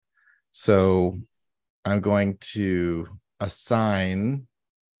So I'm going to assign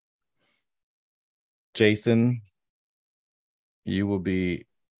Jason. You will be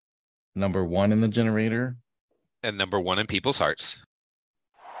number 1 in the generator. And number 1 in people's hearts.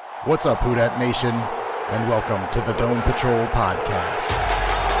 What's up, Who Dat Nation? And welcome to the Dome Patrol Podcast.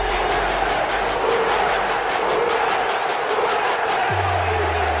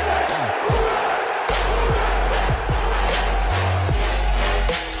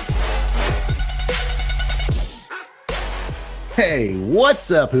 Hey, what's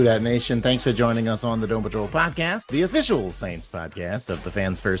up, Who Dat Nation? Thanks for joining us on the Dome Patrol Podcast, the official Saints podcast of the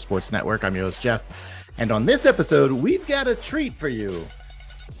Fans First Sports Network. I'm your host, Jeff. And on this episode, we've got a treat for you.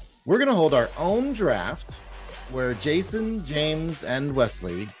 We're going to hold our own draft where Jason, James, and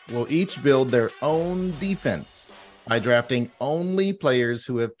Wesley will each build their own defense by drafting only players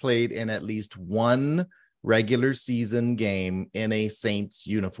who have played in at least one regular season game in a Saints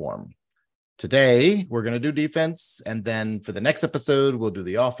uniform. Today, we're going to do defense, and then for the next episode, we'll do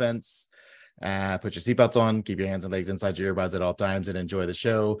the offense. Put your seatbelts on, keep your hands and legs inside your earbuds at all times, and enjoy the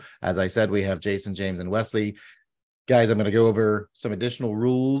show. As I said, we have Jason, James, and Wesley. Guys, I'm going to go over some additional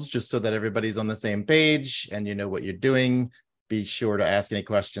rules just so that everybody's on the same page and you know what you're doing. Be sure to ask any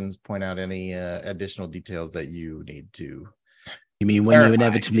questions, point out any additional details that you need to. You mean when you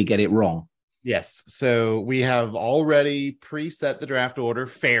inevitably get it wrong? Yes. So we have already preset the draft order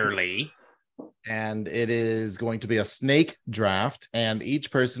fairly. And it is going to be a snake draft, and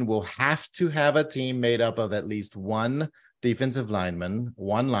each person will have to have a team made up of at least one defensive lineman,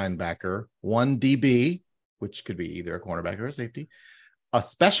 one linebacker, one DB, which could be either a cornerback or a safety, a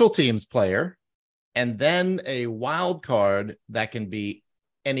special teams player, and then a wild card that can be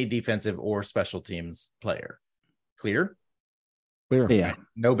any defensive or special teams player. Clear? Clear. Yeah.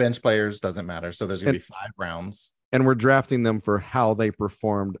 No bench players, doesn't matter. So there's going to be 5 rounds. And we're drafting them for how they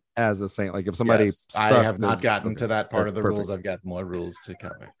performed as a Saint. Like if somebody, I have not gotten to that part of the rules. I've got more rules to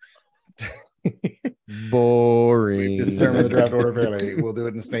cover. Boring. We determine the draft order fairly. We'll do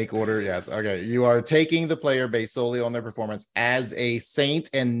it in snake order. Yes. Okay. You are taking the player based solely on their performance as a Saint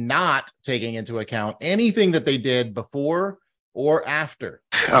and not taking into account anything that they did before or after.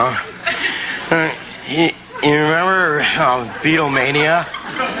 You remember Beatlemania?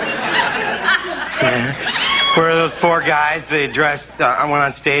 Where those 4 guys, they dressed, I went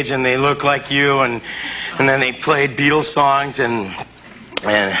on stage and they looked like you, and then they played Beatles songs, and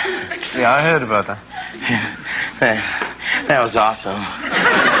yeah, I heard about that. That was awesome.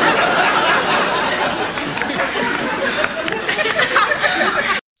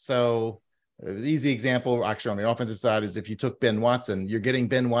 So, the easy example, actually, on the offensive side is if you took Ben Watson, you're getting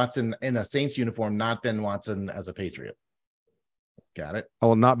Ben Watson in a Saints uniform, not Ben Watson as a Patriot. Got it? I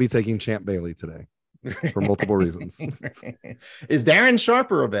will not be taking Champ Bailey today for multiple reasons. Is Darren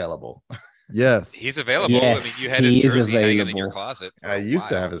Sharper available? Yes. He's available. Yes, I mean, you had his jersey hanging in your available. closet. I used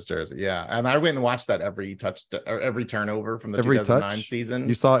to have his jersey, yeah. And I went and watched that every turnover from the Every 2009 touch? season.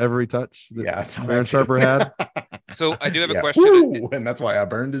 You saw every touch that Yeah, that's Darren Sharper had? So I do have a Yeah. question. Woo! And that's why I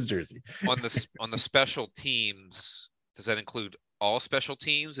burned his jersey. on the special teams. Does that include all special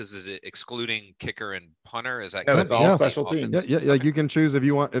teams? Is it excluding kicker and punter? Is that No, it's all Yeah. special teams. Yeah. You can choose if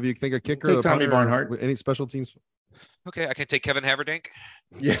you think a kicker, Take a Tommy punter, Barnhart. any special teams. Okay, I can take Kevin Haverdink.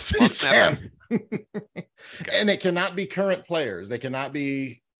 Yes, Long it snapper. can. And it cannot be current players. They cannot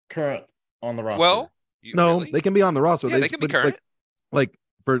be current on the roster. Well, No, really? they can be on the roster. Yeah, they can be but, current. Like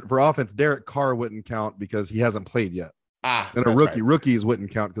for offense, Derek Carr wouldn't count because he hasn't played yet. And a that's rookie, right. rookies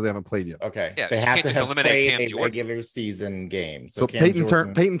wouldn't count because they haven't played yet. Okay, Yeah, they you have can't to just have eliminate played Cam a Jordan. regular season game. So So Cam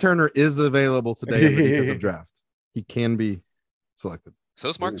Jordan, Peyton Turner is available today in the defensive draft. He can be selected. So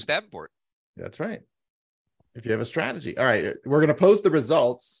is Marcus Davenport. That's right. If you have a strategy. All right, we're going to post the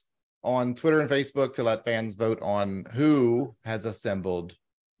results on Twitter and Facebook to let fans vote on who has assembled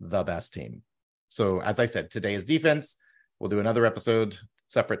the best team. So as I said, today is defense. We'll do another episode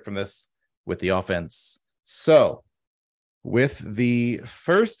separate from this with the offense. So with the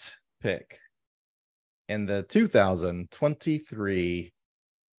first pick in the 2023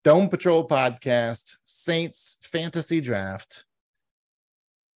 Dome Patrol Podcast Saints Fantasy Draft,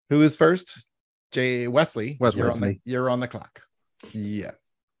 who is first? Wesley, you're on the clock. Yeah.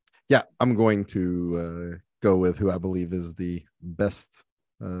 I'm going to go with who I believe is the best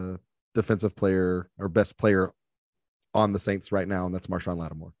defensive player or best player on the Saints right now, and that's Marshawn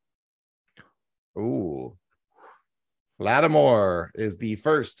Lattimore. Ooh, Lattimore is the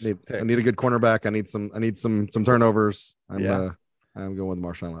first pick. I need a good cornerback. I need some turnovers. I'm going with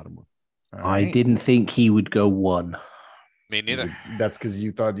Marshawn Lattimore. I didn't think he would go 1. Me neither. That's because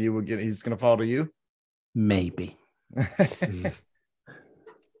you thought you would he's going to fall to you. Maybe.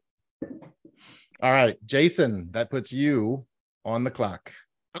 All right, Jason, that puts you on the clock.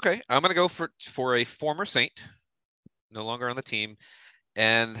 Okay, I'm gonna go for a former Saint, no longer on the team.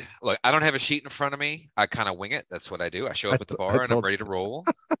 And look, I don't have a sheet in front of me. I kind of wing it. That's what I do. I show up at the bar and I'm ready to roll.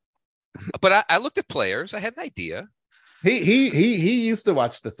 But I looked at players. I had an idea. He used to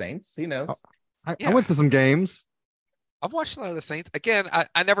watch the Saints. He knows. I went to some games. I've watched a lot of the Saints. Again,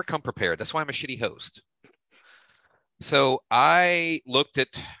 I never come prepared. That's why I'm a shitty host. So I looked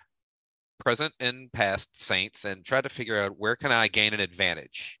at present and past Saints and tried to figure out where can I gain an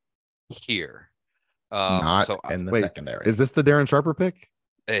advantage here. Not so in the Wait, secondary. Is this the Darren Sharper pick?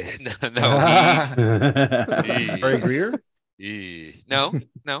 Corey Greer? No.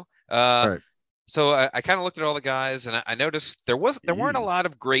 All right. So I kind of looked at all the guys, and I noticed there weren't a lot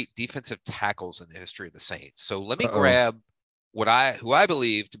of great defensive tackles in the history of the Saints. So let me grab who I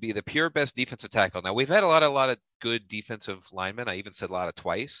believe to be the pure best defensive tackle. Now we've had a lot of good defensive linemen. I even said a lot of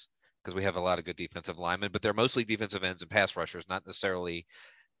twice because we have a lot of good defensive linemen, but they're mostly defensive ends and pass rushers, not necessarily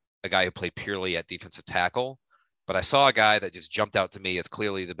a guy who played purely at defensive tackle. But I saw a guy that just jumped out to me as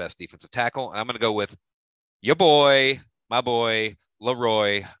clearly the best defensive tackle, and I'm going to go with my boy,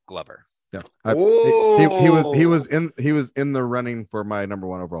 Leroy Glover. Yeah, he was in the running for my number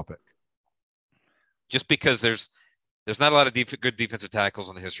 1 overall pick. Just because there's not a lot of good defensive tackles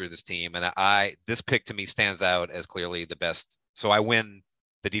in the history of this team, and this pick to me stands out as clearly the best. So I win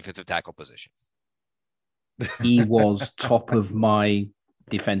the defensive tackle position. He was top of my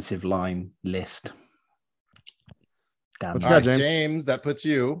defensive line list. All right, James, that puts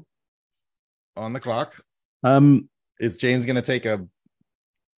you on the clock. Is James going to take a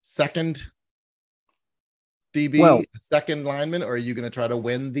second DB, second lineman, or are you going to try to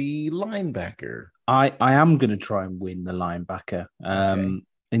win the linebacker? I am going to try and win the linebacker.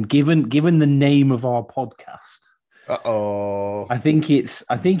 And given the name of our podcast, I think it's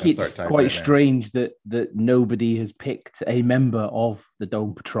quite strange that nobody has picked a member of the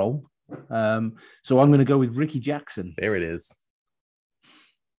Dome Patrol. So I'm going to go with Ricky Jackson. There it is.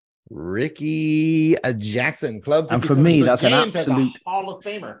 Ricky Jackson, Club 57. And for me, that's James an absolute Hall of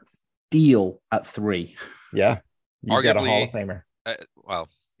Famer. Deal at 3. Yeah. Arguably, got a Hall of Famer. Well,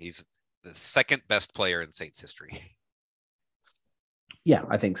 he's the second best player in Saints history. Yeah,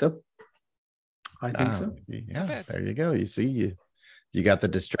 I think so. Yeah, there you go. You see, you got the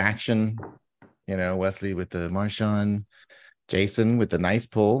distraction, Wesley with the Marshawn, Jason with the nice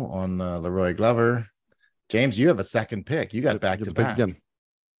pull on Leroy Glover. James, you have a second pick. You got back to back. Again.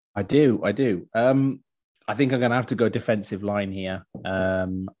 I do. I think I'm going to have to go defensive line here.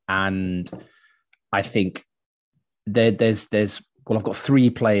 And I think there's I've got 3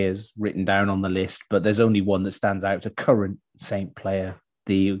 players written down on the list, but there's only one that stands out, a current Saint player,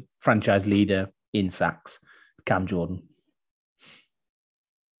 the franchise leader in sacks, Cam Jordan.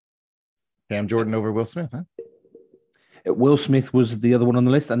 Cam Jordan over Will Smith, huh? Will Smith was the other one on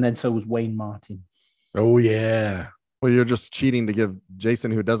the list, and then so was Wayne Martin. Oh, yeah. Well, you're just cheating to give Jason,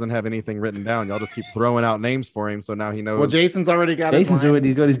 who doesn't have anything written down. Y'all just keep throwing out names for him, so now he knows. Well, Jason's already got his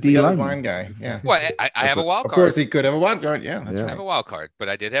D line guy. Yeah. Well, I have a wild card. Of course, he could have a wild card. Yeah, I have a wild card, but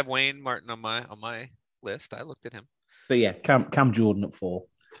I did have Wayne Martin on my list. I looked at him. So yeah, Cam Jordan at 4.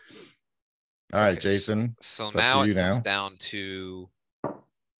 All right, Jason. So now it comes down to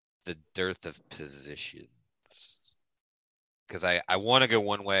the dearth of positions, because I want to go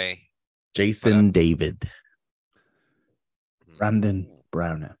one way. Jason David. Brandon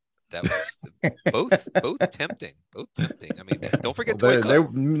Browner. That was both tempting. I mean, don't forget Toy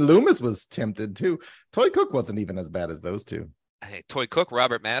Cook. Loomis was tempted too. Toy Cook wasn't even as bad as those two. Hey, Toy Cook,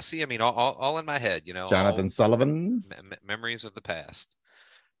 Robert Massey. I mean, all in my head. Jonathan Sullivan. Memories of the past.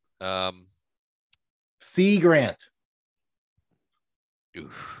 C. Grant.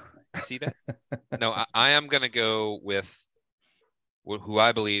 Oof. You see that? No, I am going to go with who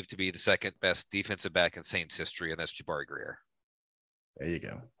I believe to be the second best defensive back in Saints history, and that's Jabari Greer. There you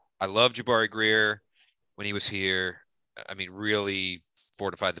go. I love Jabari Greer when he was here. I mean, really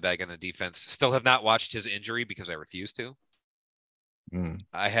fortified the back end of the defense. Still have not watched his injury because I refuse to.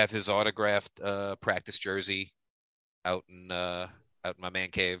 I have his autographed practice jersey out in my man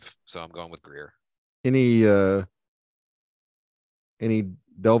cave, so I'm going with Greer. Any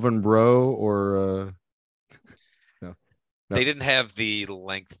Delvin Breaux or no. They didn't have the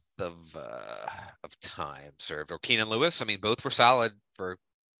length of time served, or Keenan Lewis. I mean, both were solid for.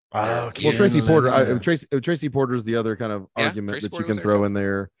 Tracy Porter. Tracy Porter is the other kind of argument that you can throw in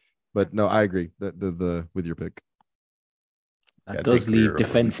there, but no, I agree that with your pick. That does leave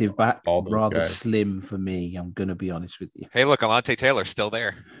defensive back rather slim for me. I'm going to be honest with you. Hey, look, Alontae Taylor's still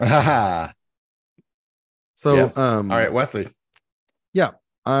there. So, all right, Wesley. Yeah.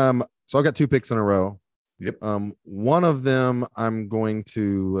 So I've got 2 picks in a row. Yep. One of them I'm going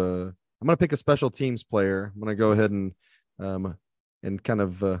to pick a special teams player. I'm going to go ahead and kind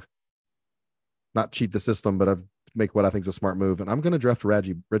of not cheat the system, but make what I think is a smart move. And I'm going to draft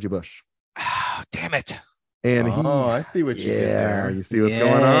Reggie Bush. Ah, damn it. And I see what you did there. You see what's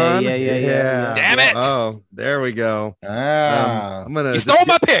going on? Yeah. Damn it. Oh, there we go. I'm gonna You stole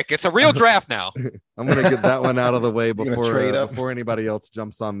my pick. It's a real draft now. I'm gonna get that one out of the way gonna trade up? before anybody else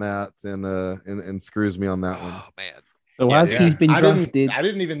jumps on that and screws me on that one. Oh man. So as he's been drafted I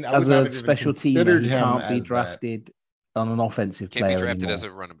didn't even as I would not a have special even team, considered he him can't be as that. drafted on an offensive Can't player be drafted anymore. as a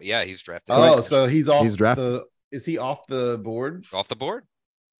running. Yeah, he's drafted. Oh, so he's off. He's drafted. Is he off the board? Off the board.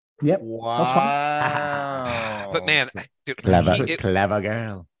 Yep. Wow. But man, dude, clever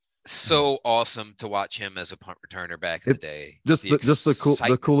girl. so awesome to watch him as a punt returner back in the day.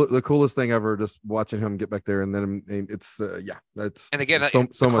 The coolest thing ever, just watching him get back there, and then it's that's And again, so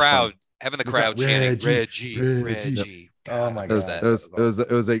the much crowd fun. having the crowd chanting Reggie. Reggie. Oh my It god.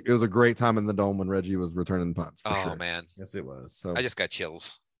 was a great time in the dome when Reggie was returning punts. For Oh sure. man, Yes, it was. So, I just got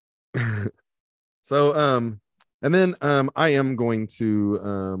chills. and then I am going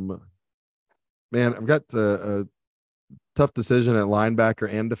to man, I've got a tough decision at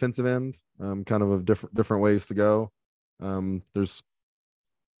linebacker and defensive end. Kind of different ways to go. There's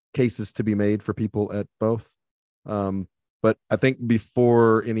cases to be made for people at both. But I think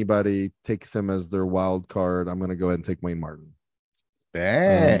before anybody takes him as their wild card, I'm going to go ahead and take Wayne Martin.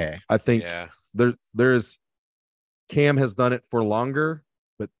 I think there's Cam has done it for longer,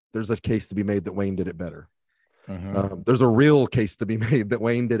 but there's a case to be made that Wayne did it better. Mhm. There's a real case to be made that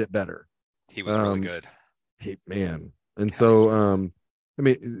Wayne did it better. He was really good. So I'm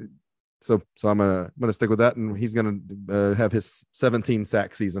gonna stick with that, and he's gonna have his 17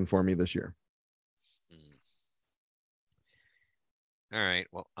 sack season for me this year. All right.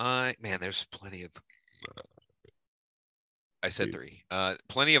 Well, there's plenty of. I said 3.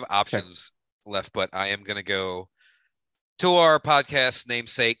 Plenty of options left, but I am going to go to our podcast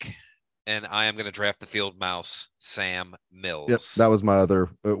namesake, and I am going to draft the field mouse, Sam Mills. Yep, that was my other.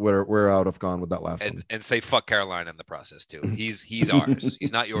 Where I would have gone with that last one, and say fuck Carolina in the process too. He's ours.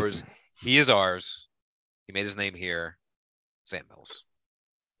 He's not yours. He is ours. He made his name here, Sam Mills.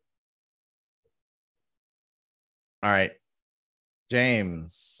 All right,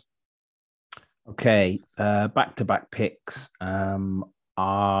 James. Okay, back-to-back picks.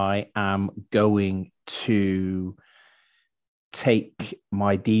 I am going to take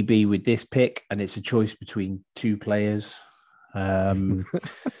my DB with this pick, and it's a choice between 2 players.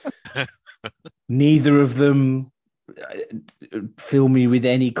 Neither of them fill me with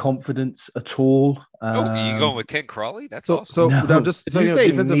any confidence at all. You going with Ken Crawley? That's so. awesome. So No. now just Did so you you know,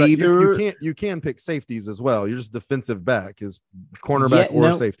 say defensive back, neither? you can pick safeties as well. You're just defensive back is cornerback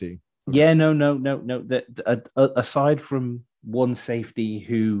or safety. Yeah, no. Aside from one safety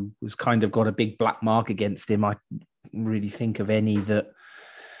who was kind of got a big black mark against him, I didn't really think of any that.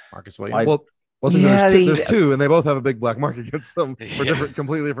 Marcus Williams. Well, there's 2, and they both have a big black mark against them for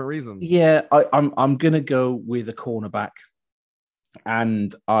completely different reasons. Yeah, I'm gonna go with a cornerback,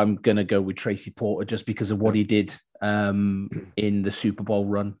 and I'm gonna go with Tracy Porter just because of what he did in the Super Bowl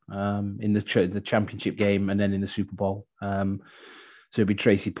run, in the championship game, and then in the Super Bowl. So it'd be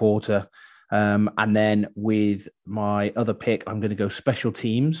Tracy Porter, and then with my other pick, I'm going to go special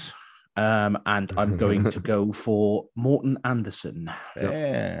teams, and I'm going to go for Morton Anderson.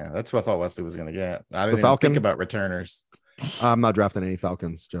 Yeah, that's what I thought Wesley was going to get. I didn't even Falcon? think about returners. I'm not drafting any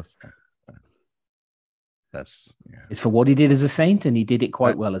Falcons, Jeff. It's for what he did as a Saint, and he did it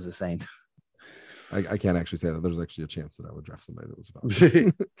quite well as a Saint. I can't actually say that. There's actually a chance that I would draft somebody that was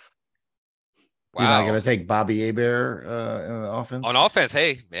about. You're not going to take Bobby Hebert in the offense? On offense,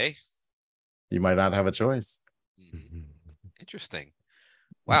 hey. You might not have a choice. Interesting.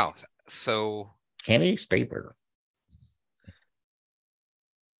 Wow. So Kenny Staper.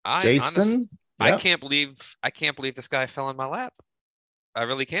 Jason? I I can't believe this guy fell in my lap. I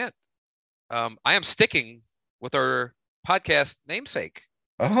really can't. I am sticking with our podcast namesake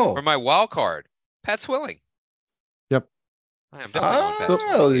for my wild card, Pat Swilling. Yep. I am definitely going Pat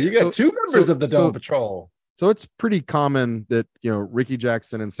Swilling. You got 2 members of the Dome Patrol. So it's pretty common that Ricky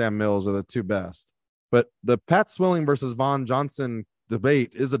Jackson and Sam Mills are the 2 best, but the Pat Swilling versus Von Johnson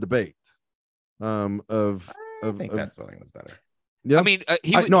debate is a debate. I think Pat Swilling was better. Yeah, I mean,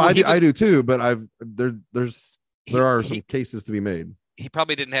 I do too, but there are some cases to be made. He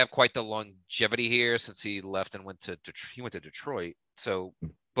probably didn't have quite the longevity here since he left and went to Detroit. So,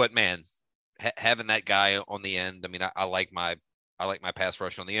 but man, having that guy on the end, I mean, I like my pass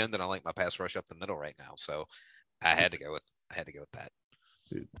rush on the end, and I like my pass rush up the middle right now. So I had to go with Pat.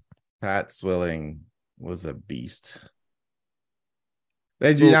 Dude, Pat Swilling was a beast.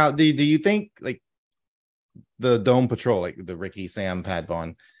 Do you think like the Dome Patrol, like the Ricky, Sam, Pat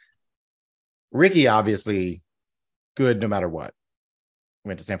Vaughn? Ricky obviously good no matter what.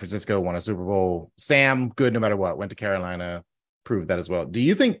 Went to San Francisco, won a Super Bowl. Sam good no matter what. Went to Carolina, proved that as well. Do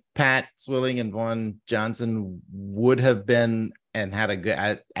you think Pat Swilling and Vaughn Johnson would have been and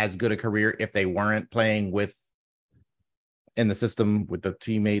had as good a career if they weren't playing in the system with the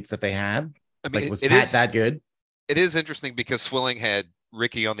teammates that they had? I mean, was Pat that good? It is interesting because Swilling had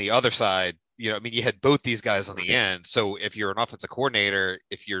Ricky on the other side. You had both these guys on the end. So if you're an offensive coordinator,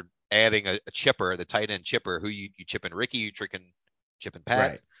 if you're adding a chipper, the tight end chipper, who you chip in Ricky, you chip in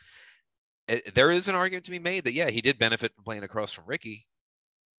Pat. Right. There is an argument to be made that, yeah, he did benefit from playing across from Ricky.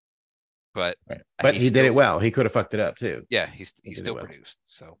 But he did it well. He could have fucked it up too. Yeah, he still produced.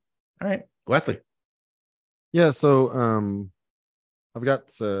 So all right, Wesley. Yeah, so I've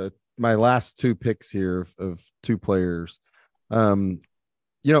got my last two picks here of two players.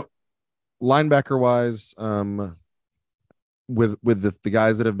 Linebacker wise, with the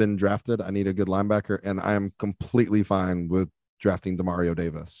guys that have been drafted, I need a good linebacker, and I am completely fine with drafting Demario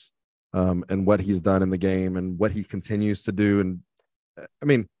Davis, and what he's done in the game and what he continues to do. And I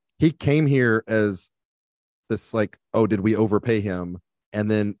mean, he came here as this like, oh, did we overpay him? And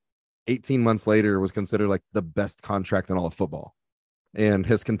then 18 months later was considered like the best contract in all of football, and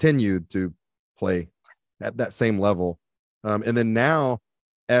has continued to play at that same level. And then now,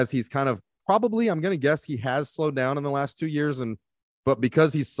 as he's kind of probably, I'm going to guess he has slowed down in the last 2 years, but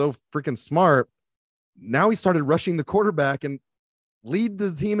because he's so freaking smart, now he started rushing the quarterback and lead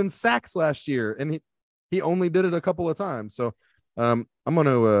the team in sacks last year, and he only did it a couple of times. So I'm going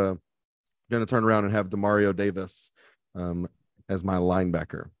to turn around and have Demario Davis as my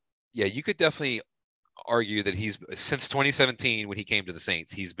linebacker. Yeah, you could definitely argue that he's, since 2017 when he came to the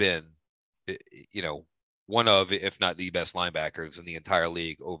Saints, he's been, one of, if not the best linebackers in the entire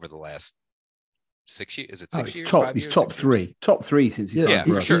league over the last 6 years. Is it 6 years? He's top three since he's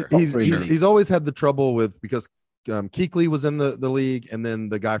for sure. He's always had the trouble with, because Kuechly was in the league, and then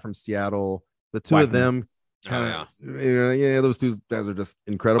the guy from Seattle, the two of them. Those two guys are just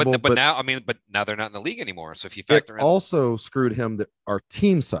incredible. But now they're not in the league anymore. So if you factor in, also screwed him that our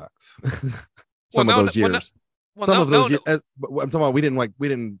team sucked. Some of those years. But I'm talking about we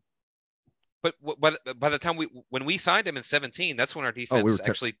didn't. But by the time when we signed him in 2017, that's when our defense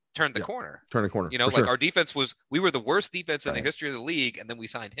actually turned the corner. Our defense we were the worst defense in the history of the league, and then we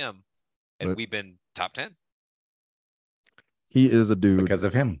signed him, and we've been top 10. He is a dude because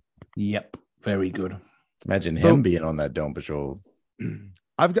of him. Yep, very good. Imagine him being on that Dome Patrol.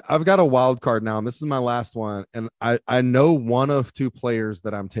 I've got a wild card now, and this is my last one. And I know one of two players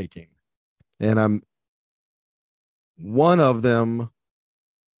that I'm taking, and one of them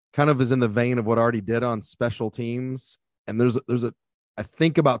kind of is in the vein of what I already did on special teams. And I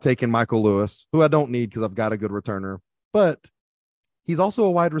think about taking Michael Lewis, who I don't need because I've got a good returner, but he's also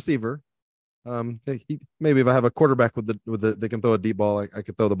a wide receiver. Maybe if I have a quarterback that can throw a deep ball, I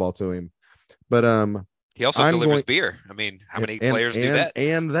could throw the ball to him. But he also delivers beer. I mean, how many players do that?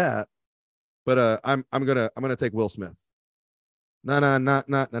 And that. But I'm gonna take Will Smith. Not.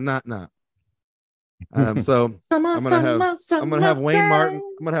 So I'm gonna have Wayne Martin.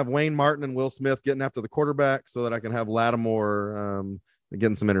 I'm gonna have Wayne Martin and Will Smith getting after the quarterback so that I can have Lattimore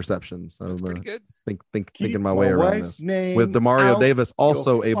getting some interceptions. So that's pretty good. Thinking my way around this with Demario Davis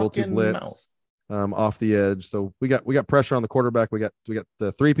also able to blitz off the edge. So we got pressure on the quarterback. We got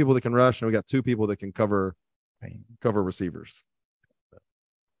the three people that can rush, and we got two people that can cover receivers.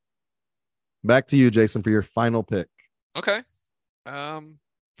 Back to you, Jason, for your final pick. Okay.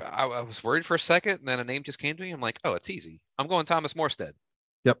 I was worried for a second, and then a name just came to me. I'm like, oh, it's easy. I'm going Thomas Morstead.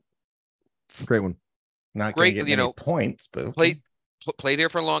 Yep. Great one. Not great, points, but played here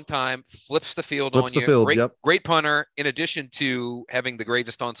for a long time, flips the field on you. Great punter, in addition to having the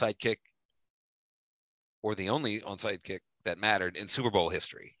greatest onside kick, or the only onside kick that mattered in Super Bowl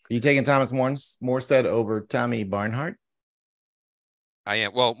history. Are you taking Thomas Morstead over Tommy Barnhart? I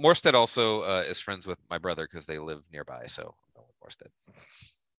am. Well, Morstead also is friends with my brother because they live nearby, so I'm going with Morstead.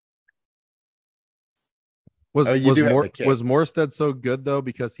 Was Morstead so good though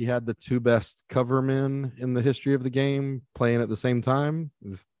because he had the two best cover men in the history of the game playing at the same time?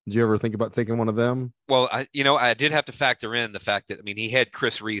 Did you ever think about taking one of them? Well, I did have to factor in the fact that he had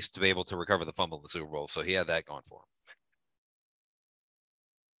Chris Reese to be able to recover the fumble in the Super Bowl, so he had that going for him.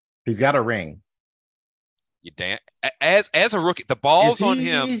 He's got a ring. You damn. As a rookie, the ball's on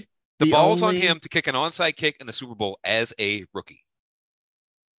him. The ball's on him to kick an onside kick in the Super Bowl as a rookie.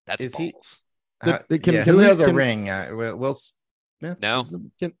 That's balls. Who has a ring? Smith? No.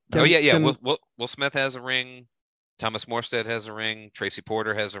 Can, Yeah. can- Will Smith has a ring. Thomas Morstead has a ring. Tracy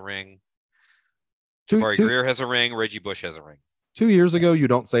Porter has a ring. Jabari Greer has a ring. Reggie Bush has a ring. 2 years ago, you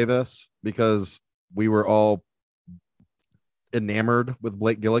don't say this because we were all enamored with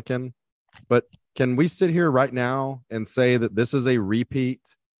Blake Gillikin. But can we sit here right now and say that this is a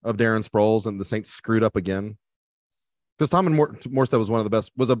repeat of Darren Sproles and the Saints screwed up again? Because Tom and Morstead was one of the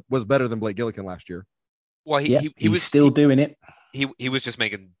best, was better than Blake Gillikin last year. Well, he was still doing it. He was just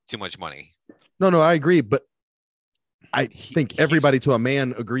making too much money. No, I agree, but I think everybody to a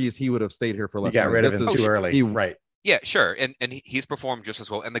man agrees he would have stayed here for less. You got rid of him too early, right? Yeah, sure, and he's performed just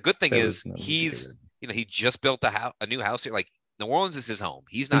as well. And the good thing is he just built a new house here. Like New Orleans is his home.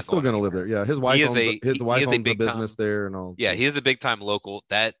 He's still going to live there. Yeah, his wife owns a business there and all. Yeah, he is a big time local.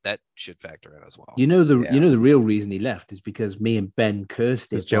 That should factor in as well. You know the real reason he left is because me and Ben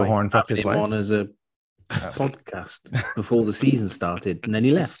cursed it. Joe Horn fucked his wife on as a podcast before the season started, and then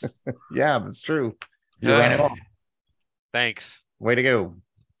he left. Yeah, that's true. You ran it off. Thanks. Way to go.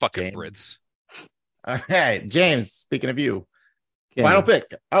 Fucking James. Brits. All right, James, speaking of you, final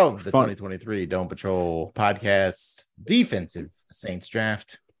pick of the 2023 Dome Patrol podcast defensive Saints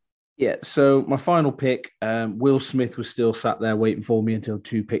draft. Yeah, so my final pick, Will Smith was still sat there waiting for me until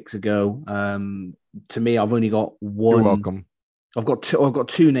 2 picks ago. To me, I've only got one. You're welcome. I've got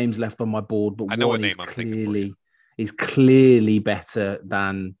two names left on my board, but I know one what name I'm thinking for you. is clearly better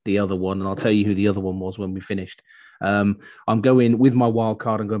than the other one, and I'll tell you who the other one was when we finished. I'm going with my wild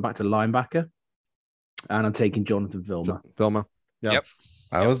card. I'm going back to linebacker, and I'm taking Jonathan Vilma. Yeah. Yep.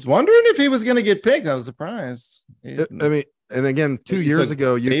 I was wondering if he was going to get picked. I was surprised. I mean, and again, 2 years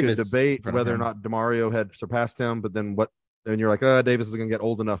ago, you Davis could debate whether or him. not DeMario had surpassed him, but then and you're like, Davis is going to get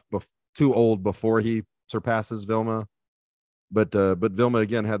old enough, too old before he surpasses Vilma. But Vilma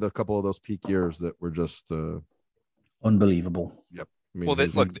again had a couple of those peak years that were just unbelievable. Yep. I mean,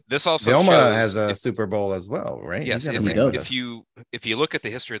 Well, this also Vilma shows has a Super Bowl as well, right? Yes, He's got a he ring does. with us. if you look at the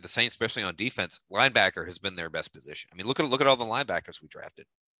history of the Saints, especially on defense, linebacker has been their best position. I mean, look at all the linebackers we drafted.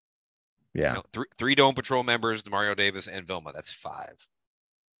 Yeah. You know, three Dome Patrol members, Demario Davis and Vilma. That's 5.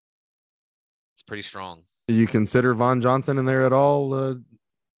 It's pretty strong. Do you consider Von Johnson in there at all,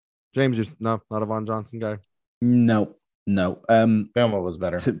 James? You're not a Von Johnson guy. No. Vilma was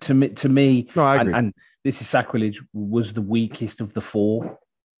better. To me, No, I agree. And this is sacrilege. Was the weakest of the 4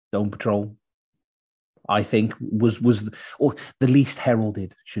 Dome Patrol. I think was or the least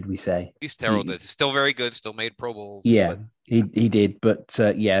heralded, should we say? Least heralded. Still very good. Still made Pro Bowls. Yeah, but, he did. But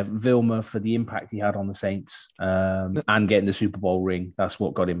Vilma, for the impact he had on the Saints and getting the Super Bowl ring, that's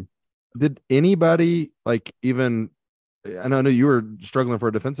what got him. Did anybody even? I know you were struggling for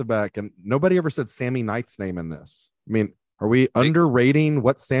a defensive back, and nobody ever said Sammy Knight's name in this. I mean, are we underrating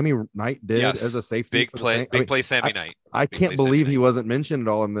what Sammy Knight did as a safety? Big play, Sammy Knight. I can't believe he wasn't mentioned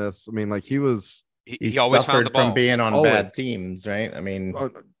at all in this. I mean, like he was. He always found the ball. from being on Always. bad teams, right? I mean,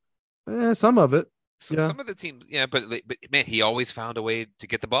 some of it. Some of the teams, but man, he always found a way to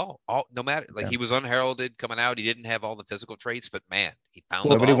get the ball. No matter, he was unheralded coming out. He didn't have all the physical traits, but man, he found the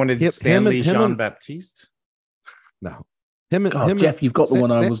nobody ball. wanted Stanley Jean Baptiste. No, Jeff, you've got the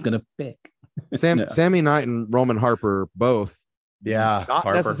one I was going to pick. Sammy Knight and Roman Harper both. Yeah, not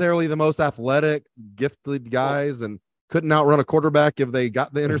Harper. necessarily the most athletic, gifted guys, and couldn't outrun a quarterback if they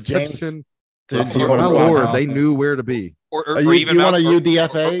got the interception. My Lord, they knew where to be. Or even want a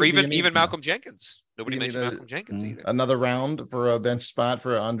UDFA? Or even Malcolm Jenkins. Nobody mentioned Malcolm Jenkins either. Another round for a bench spot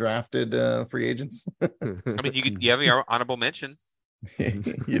for undrafted free agents. I mean, you have your honorable mention.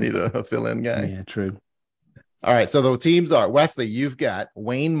 You need a fill-in guy. Yeah, true. All right, so the teams are Wesley. You've got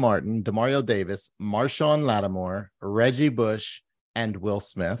Wayne Martin, Demario Davis, Marshawn Lattimore, Reggie Bush, and Will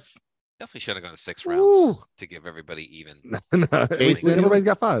Smith. Definitely should have gone 6 rounds to give everybody even. Jason, everybody's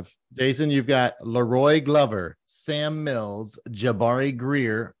got 5. Jason, you've got Leroy Glover, Sam Mills, Jabari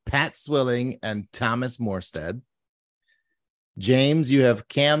Greer, Pat Swilling, and Thomas Morstead. James, you have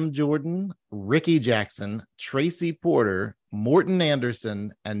Cam Jordan, Ricky Jackson, Tracy Porter, Morton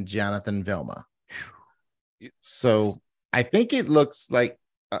Anderson, and Jonathan Vilma. So I think it looks like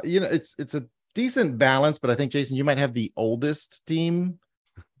it's a decent balance, but I think Jason, you might have the oldest team.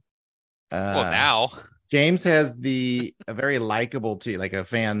 Well, now James has a very likable team, like a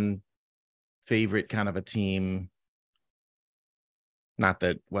fan favorite kind of a team. Not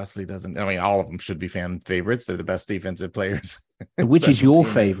that Wesley doesn't. I mean, all of them should be fan favorites. They're the best defensive players. Which is your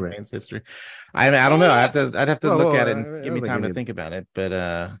favorite? History. I don't know. I'd have to look at it and give me time to think about it. But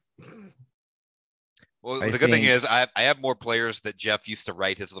well, the good thing is I have more players that Jeff used to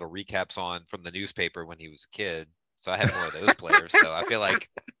write his little recaps on from the newspaper when he was a kid. So I have more of those players. So I feel like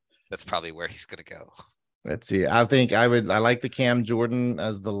that's probably where he's going to go. Let's see. I think I like the Cam Jordan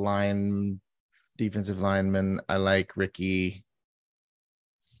as the defensive lineman. I like Ricky.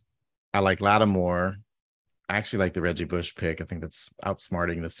 I like Lattimore. I actually like the Reggie Bush pick. I think that's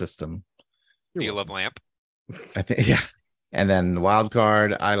outsmarting the system. Do you love Lamp? I think, yeah. And then the wild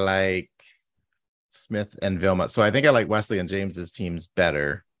card, I like Smith and Vilma. So I think I like Wesley and James's teams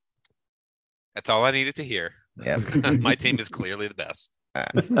better. That's all I needed to hear. Yeah. My team is clearly the best.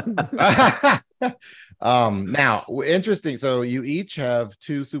 Now interesting. So you each have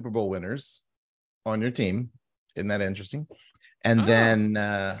 2 Super Bowl winners on your team. Isn't that interesting? And then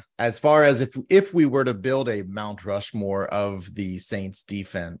as far as if we were to build a Mount Rushmore of the Saints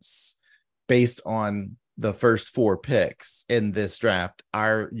defense based on the first 4 picks in this draft,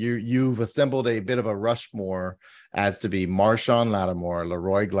 you've assembled a bit of a Rushmore as to be Marshawn Lattimore,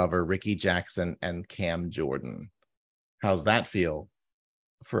 Leroy Glover, Ricky Jackson, and Cam Jordan. How's that feel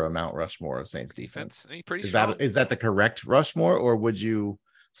for a Mount Rushmore of Saints defense? Pretty strong. Is that the correct Rushmore, or would you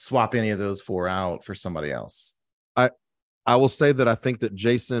swap any of those 4 out for somebody else? I will say that I think that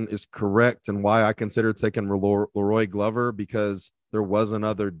Jason is correct, and why I consider taking Leroy Glover, because there was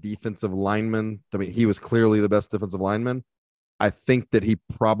another defensive lineman. I mean, he was clearly the best defensive lineman. I think that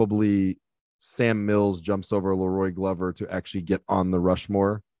Sam Mills jumps over Leroy Glover to actually get on the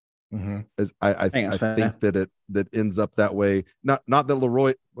Rushmore. Mm-hmm. I think that ends up that way. Not that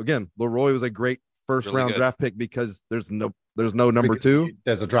Leroy was a great first round draft pick, because there's no number 2.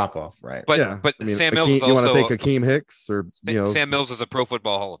 There's a drop off, right? But yeah. But Sam Mills is you want also to take Akeem Hicks, or Sam Mills is a Pro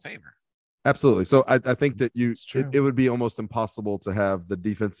Football Hall of Famer. Absolutely. So I think that it would be almost impossible to have the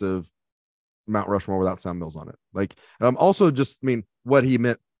defensive Mount Rushmore without Sam Mills on it. Like, also just, I mean, what he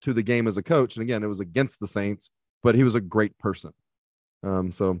meant to the game as a coach. And again, it was against the Saints, but he was a great person.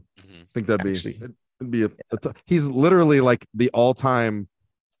 So I think it'd be he's literally like the all-time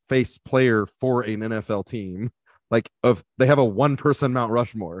face player for an NFL team. Like, they have a 1-person Mount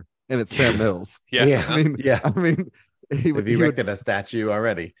Rushmore, and it's Sam Mills. Yeah. I mean, he would erected a statue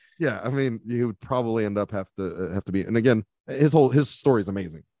already. Yeah, I mean, he would probably end up have to be. And again, his story is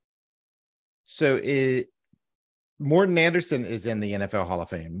amazing. So Morton Anderson is in the NFL Hall of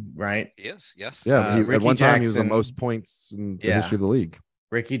Fame, right? Yes. Yeah, at one time he was the most points in the history of the league.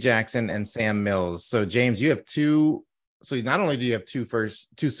 Ricky Jackson and Sam Mills. So James, you have 2. So not only do you have 2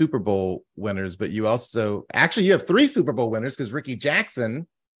 Super Bowl winners, but you also you have 3 Super Bowl winners, because Ricky Jackson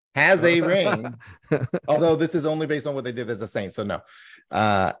has a ring, although this is only based on what they did as a Saint. So no.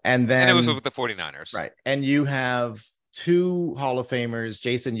 And it was with the 49ers. Right. And you have 2 Hall of Famers.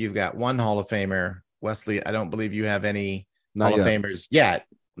 Jason, you've got 1 Hall of Famer. Wesley, I don't believe you have any Hall of Famers yet.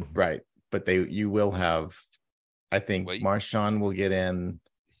 Right. But you will have, I think Marshawn will get in.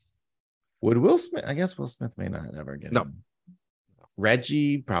 Would Will Smith? I guess Will Smith may not ever get in.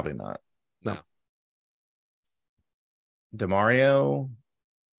 Reggie, probably not. No. DeMario.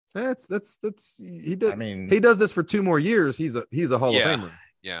 That's he did. I mean, he does this for 2 more years. He's a Hall of Famer.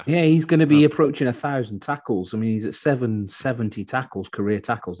 Yeah. He's going to be approaching 1,000 tackles. I mean, he's at 770 tackles, career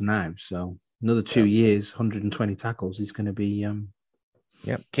tackles now. So another 2 years, 120 tackles. He's going to be.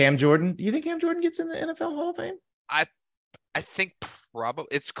 Yep. Cam Jordan. Do you think Cam Jordan gets in the NFL Hall of Fame? I think probably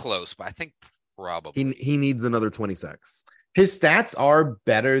it's close, but I think probably he needs another 20 sacks. His stats are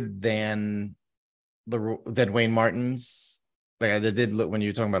better than Wayne Martin's. Like, I did look when you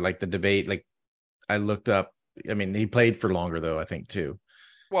were talking about like the debate. Like, I looked up. I mean, he played for longer though, I think, too.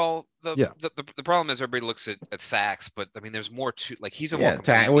 Well, the problem is everybody looks at sacks, but I mean, there's more to, like, he's a more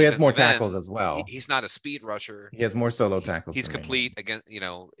complete he has more tackles as well. He's not a speed rusher. He has more solo tackles. He's complete against,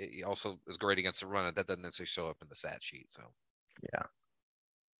 he also is great against the run, and that doesn't necessarily show up in the stat sheet. So yeah,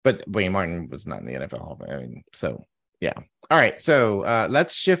 but Wayne Martin was not in the NFL Hall of Fame. I mean, so yeah. All right, so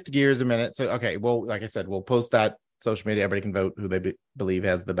let's shift gears a minute. So okay, well, like I said, we'll post that social media. Everybody can vote who they believe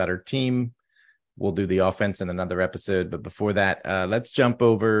has the better team. We'll do the offense in another episode. But before that, let's jump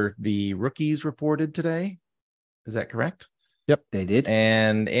over the rookies reported today. Is that correct? Yep, they did.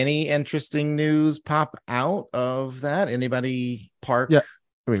 And any interesting news pop out of that? Anybody park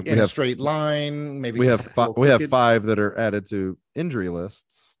I mean, in a straight line? Maybe we have 5 that are added to injury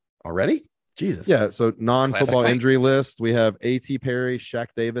lists already. Jesus. Yeah. So non-football injury list. We have A.T. Perry, Shaq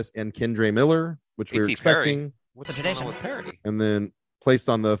Davis, and Kendre Miller, which we were expecting. What's the tradition with Perry? And then placed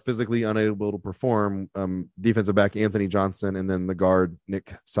on the physically unable to perform, defensive back Anthony Johnson, and then the guard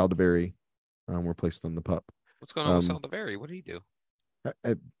Nick Saldiveri were placed on the PUP. What's going on with Saldiveri? What did he do?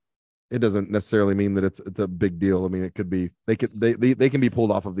 It doesn't necessarily mean that it's a big deal. I mean, it could be they can be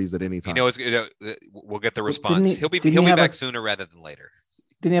pulled off of these at any time. We'll get the response. He'll be back sooner rather than later.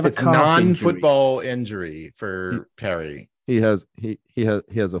 Didn't he have a non-football injury for Perry? He has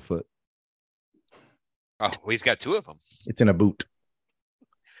a foot. Oh, well, he's got 2 of them. It's in a boot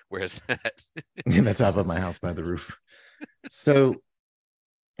Where's that? in the top of my house by the roof. So,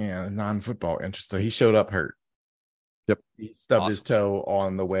 yeah, non-football interest. So he showed up hurt. Yep. He stubbed his toe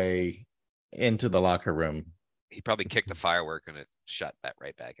on the way into the locker room. He probably kicked a firework and it shot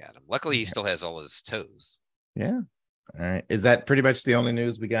right back at him. Luckily, he still has all his toes. Yeah. All right. Is that pretty much the only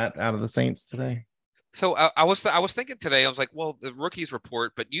news we got out of the Saints today? So I was thinking today, I was like, well, the rookies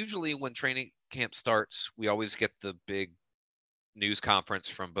report, but usually when training camp starts, we always get the big news conference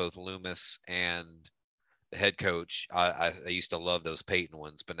from both Loomis and the head coach. I used to love those Peyton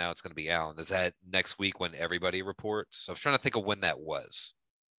ones, but now it's going to be Allen. Is that next week when everybody reports? I was trying to think of when that was.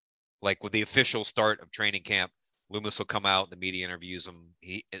 Like with the official start of training camp, Loomis will come out, the media interviews him.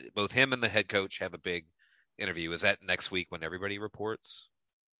 Both him and the head coach have a big interview. Is that next week when everybody reports?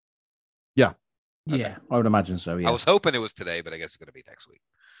 Yeah. Yeah, Okay. I would imagine so. Yeah. I was hoping it was today, but I guess it's going to be next week.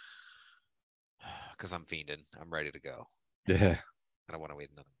 Because I'm fiending. I'm ready to go. Yeah. I don't want to wait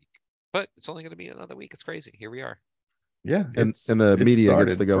another week. But it's only going to be another week. It's crazy. Here we are. Yeah. And the it media started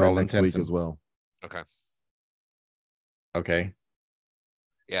gets to for go all in next intents week as well. Okay. Okay.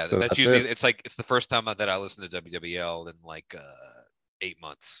 Yeah, So that's that's usually it. it's the first time that I listen to WWL in like 8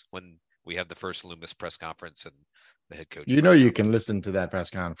 months when we have the first Loomis press conference and the head coach. You know, press you can conference. listen to that press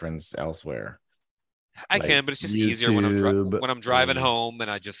conference elsewhere. I like can, but it's just easier when I'm YouTube, driving or- home and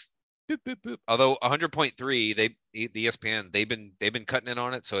I just boop boop boop. Although 100.3, the ESPN they've been cutting in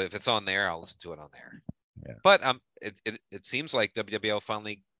on it, so if it's on there, I'll listen to it on there. Yeah. But it seems like WWL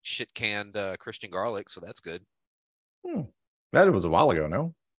finally shit canned Christian Garlic, so that's good. That was a while ago,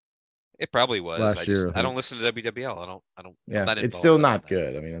 no? It probably was. Last year, I I think. don't listen to WWL. I don't. I'm Yeah. not It's involved still in not that.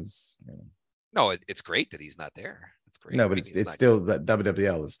 good. I mean, it's No, it's great that he's not there. It's great. no, I but mean, it's he's not still good. that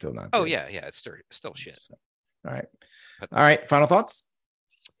WWL is still not Oh good. yeah, it's still shit. So, all right. But- All right. Final thoughts?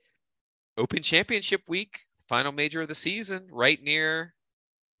 Open Championship week, final major of the season, right near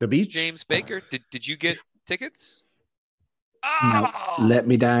The beach? James Baker. Did you get tickets? No, Oh, let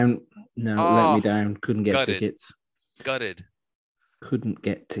me down. No, let Oh, me down. Couldn't get gutted. tickets. gutted. Couldn't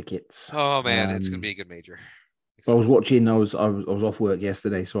get tickets. Oh man, it's gonna Um, be a good major. I was watching. I was off work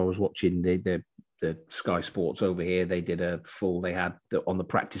yesterday, so I was watching the Sky Sports over here. They did a full. They had on the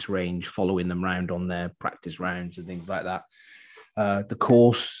practice range, following them round on their practice rounds and things like that. The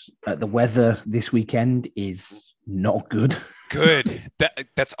course, the weather this weekend is not good. Good.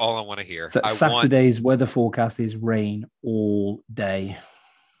 That's all I want to hear. So Saturday's weather forecast is rain all day.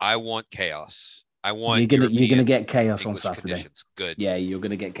 I want chaos. I want You're gonna European get chaos English on Saturday. conditions. Good. Yeah, you're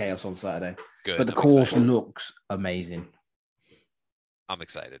gonna get chaos on Saturday. Good. But the I'm course excited. looks amazing. I'm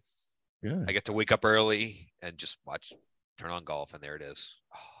excited. Good. I get to wake up early and just turn on golf, and there it is.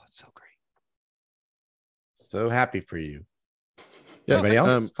 Oh, it's so great. So happy for you. Yeah, Anybody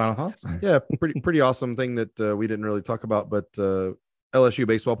else? Final thoughts? Yeah, pretty awesome thing that we didn't really talk about, but LSU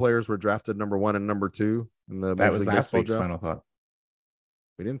baseball players were drafted number 1 and number 2 in the That Major was League last Baseball week's draft. final thought.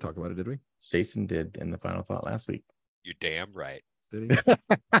 We didn't talk about it, did we? Jason did in the final thought last week. You're damn right. Did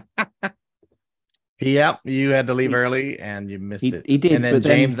he? Yep, you had to leave early and you missed it. He did, And then but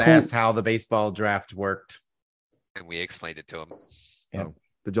then James Paul- asked how the baseball draft worked. And we explained it to him.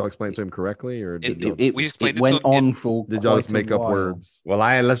 Did y'all explain it to him correctly, or did y'all, We explained it to went him on for. did y'all quite just a make up while. words? Well,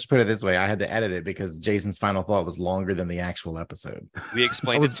 let's put it this way. I had to edit it because Jason's final thought was longer than the actual episode. We I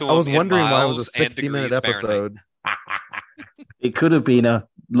explained was, it to him. I was in wondering why it was miles a and 60-minute degrees Fahrenheit. episode. It could have been a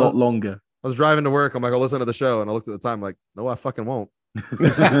lot longer. I was driving to work. I'm like, I'll listen to the show, and I looked at the time, like, no, I fucking won't.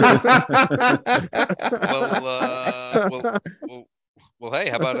 Well, hey,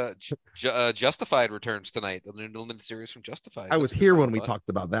 how about Justified returns tonight? The new limited series from Justified. I was That's here fun when we fun. talked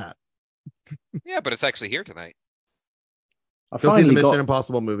about that. Yeah, but it's actually here tonight. I Go see the finally Mission got-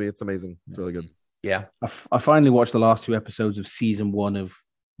 Impossible movie. It's amazing. It's really good. Yeah. I finally watched the last 2 episodes of season 1 of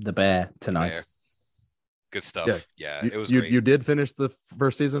The Bear tonight. There. Good stuff. Yeah, it was you, great. you did finish the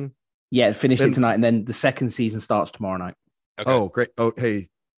first season? Yeah, finished Then- it tonight, and then the second season starts tomorrow night. Okay. Oh, great. Oh, hey,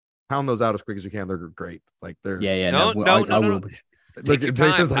 pound those out as quick as you can. They're great. Like they're Yeah, No, I will no. be. Look, Take your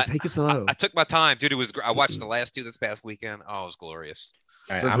Jason's time. like, take it slow. I took my time, dude. It was. I watched the last 2 this past weekend. Oh, it was glorious.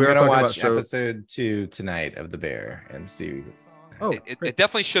 All right, Since I'm we were gonna talking about watch shows- episode 2 tonight of The Bear and see. Oh, It great.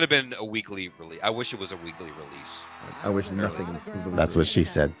 definitely should have been a weekly release. I wish it was a weekly release. I wish nothing. Was That's what she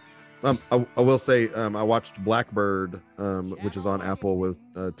said. I will say, I watched Blackbird, which is on Apple with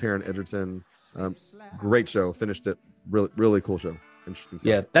Taron Egerton. Great show. Finished it. Really cool show. Interesting stuff.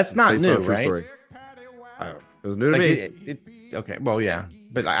 Yeah, that's not Based on a new, true right? story. It was new to Like me. okay, well, yeah,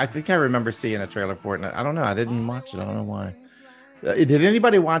 but I think I remember seeing a trailer for it. And I don't know. I didn't watch it. I don't know why. Did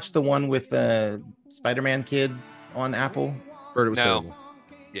anybody watch the one with the Spider-Man kid on Apple? Heard it was No. terrible.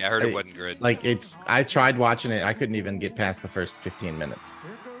 Yeah, I heard it wasn't good. Like I tried watching it. I couldn't even get past the first 15 minutes.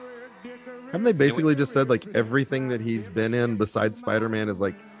 Haven't they basically just said like everything that he's been in besides Spider-Man is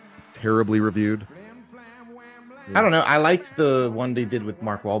like terribly reviewed? I don't know. I liked the one they did with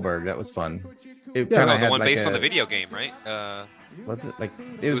Mark Wahlberg. That was fun. It Oh, kinda the had one like based on a- the video game, right? Was it like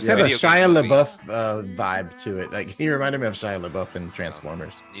it was was a had a video game Shia movie. LaBeouf vibe to it. Like he reminded me of Shia LaBeouf in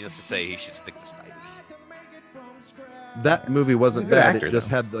Transformers. Needless to say, he should stick to Spidey. That movie wasn't Good bad. actor, It just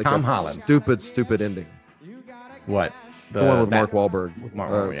though. had like Tom a Holland. stupid ending. What? The one with that- Mark Wahlberg. with Mark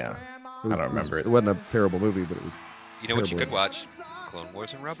Uh, Wahlberg, yeah. It was- I don't remember It it. wasn't a terrible movie, but it was. You know what you Terrible. could watch? Clone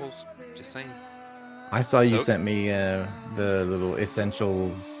Wars and Rebels. Just saying. I saw you So- sent me the little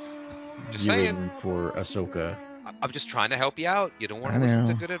essentials Just viewing saying. for Ahsoka. I'm just trying to help you out. You don't want I to listen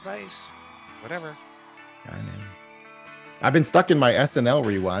to know. good advice. Whatever. I know. I've been stuck in my SNL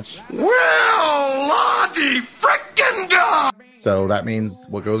rewatch. Well, Lottie frickin' dog! So that means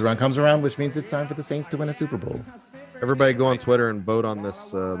what goes around comes around, which means it's time for the Saints to win a Super Bowl. Everybody go on Twitter and vote on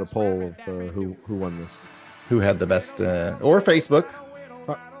this the poll of who won this. Who had the best, or Facebook?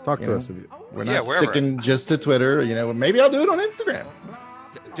 Talk You to know. us if you. We're Yeah, not wherever. sticking just to Twitter. You know, maybe I'll do it on Instagram.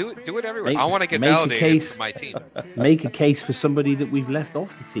 Do it everywhere. Make- I want to get make a validated case. for my team. Make a case for somebody that we've left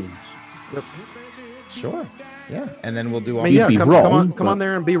off the teams. Sure. Yeah. And then we'll do all I mean, You'd yeah, be come wrong, on but-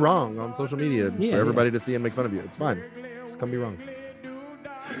 there and be wrong on social media Yeah, for everybody to see and make fun of you. It's fine. Just come be wrong.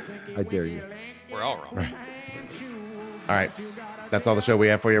 I dare you. We're all wrong. Right. All right. That's all the show we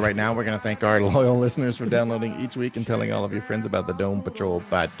have for you right now. We're going to thank our loyal listeners for downloading each week and telling all of your friends about the Dome Patrol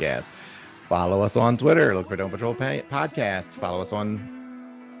podcast. Follow us on Twitter. Look for Dome Patrol Podcast. Follow us on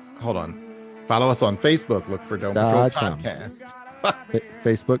Facebook. Look for Dome Patrol .com. Podcast.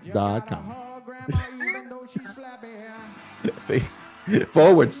 Facebook.com.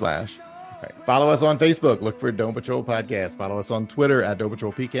 /. Right. Follow us on Facebook. Look for Dome Patrol Podcast. Follow us on Twitter at Dome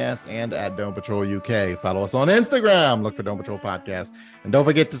Patrol PCast and at Dome Patrol UK. Follow us on Instagram. Look for Dome Patrol Podcast. And don't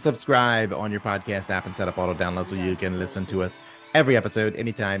forget to subscribe on your podcast app and set up auto download so you can listen to us every episode,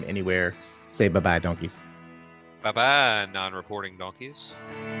 anytime, anywhere. Say bye-bye, donkeys. Bye-bye, non-reporting donkeys.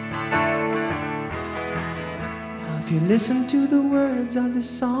 If you listen to the words of the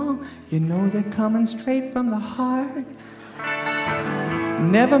song, you know they're coming straight from the heart.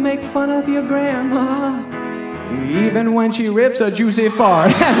 Never make fun of your grandma, even when she rips a juicy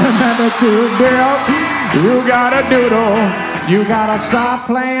fart. And remember to build, you gotta doodle. You gotta stop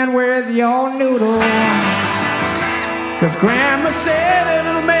playing with your noodle. Cause grandma said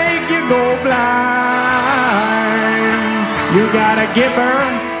it'll make you go blind. You gotta give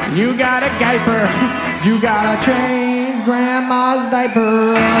her, you gotta guide her. You gotta change grandma's diaper.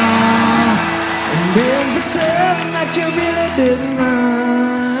 And then pretend that you really didn't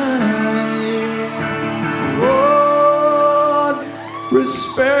mind. Oh,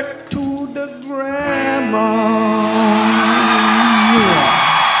 respect to the grandma.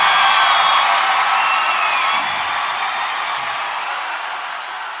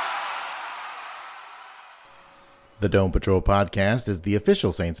 The Dome Patrol Podcast is the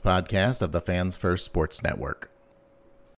official Saints podcast of the Fans First Sports Network.